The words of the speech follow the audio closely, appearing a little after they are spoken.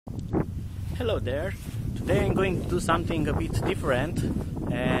Hello there. Today I'm going to do something a bit different,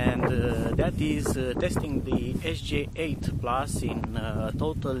 and that is testing the SJ8 Plus in a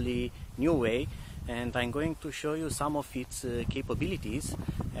totally new way, and I'm going to show you some of its capabilities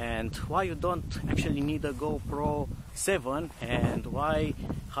and why you don't actually need a GoPro 7 and why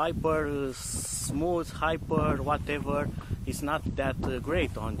HyperSmooth, Hyper whatever is not that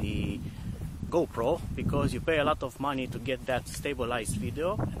great on the GoPro, because you pay a lot of money to get that stabilized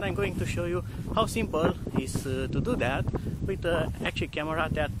video. And I'm going to show you how simple it is to do that with an action camera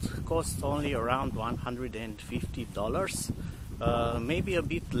that costs only around $150, maybe a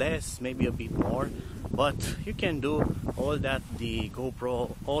bit less, maybe a bit more, but you can do all that the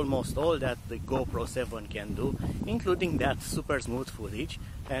GoPro, almost all that the GoPro 7 can do, including that super smooth footage.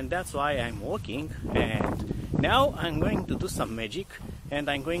 And that's why I'm working. And now I'm going to do some magic, and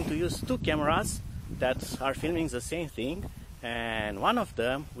I'm going to use two cameras that are filming the same thing, and one of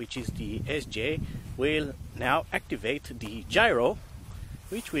them, which is the SJ, will now activate the gyro,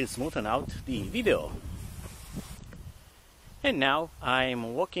 which will smoothen out the video. And now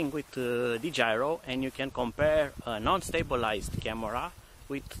I'm working with the gyro, and you can compare a non-stabilized camera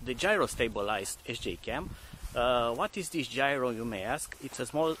with the gyro stabilized SJ cam. What is this gyro, you may ask? It's a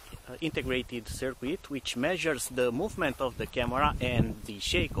small integrated circuit which measures the movement of the camera and the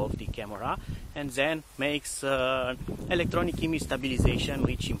shake of the camera, and then makes electronic image stabilization,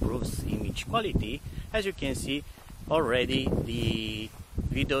 which improves image quality. As you can see already, the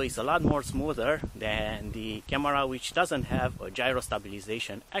video is a lot more smoother than the camera which doesn't have a gyro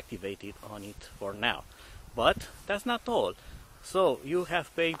stabilization activated on it for now. But that's not all. So you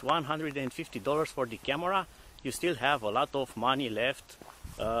have paid $150 for the camera. You still have a lot of money left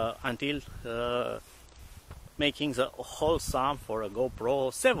until making the whole sum for a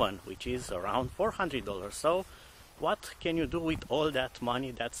GoPro 7, which is around $400. So what can you do with all that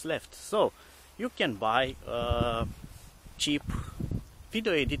money that's left? So you can buy cheap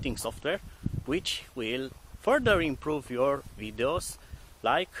video editing software which will further improve your videos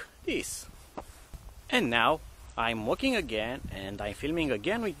like this. And now I'm working again, and I'm filming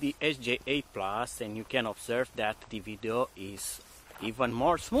again with the SJ8 Plus, and you can observe that the video is even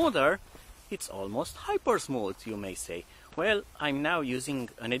more smoother. It's almost hyper smooth, you may say. Well, I'm now using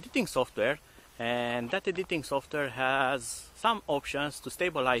an editing software, and that editing software has some options to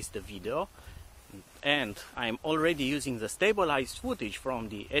stabilize the video, and I'm already using the stabilized footage from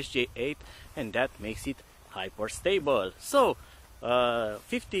the SJ8, and that makes it hyper stable. So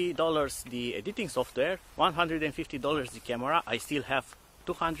 $50 the editing software, $150 the camera. I still have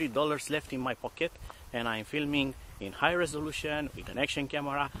 $200 left in my pocket, and I'm filming in high resolution with an action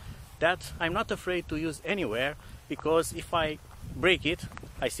camera that I'm not afraid to use anywhere, because if I break it,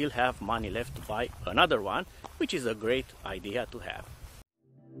 I still have money left to buy another one, which is a great idea to have.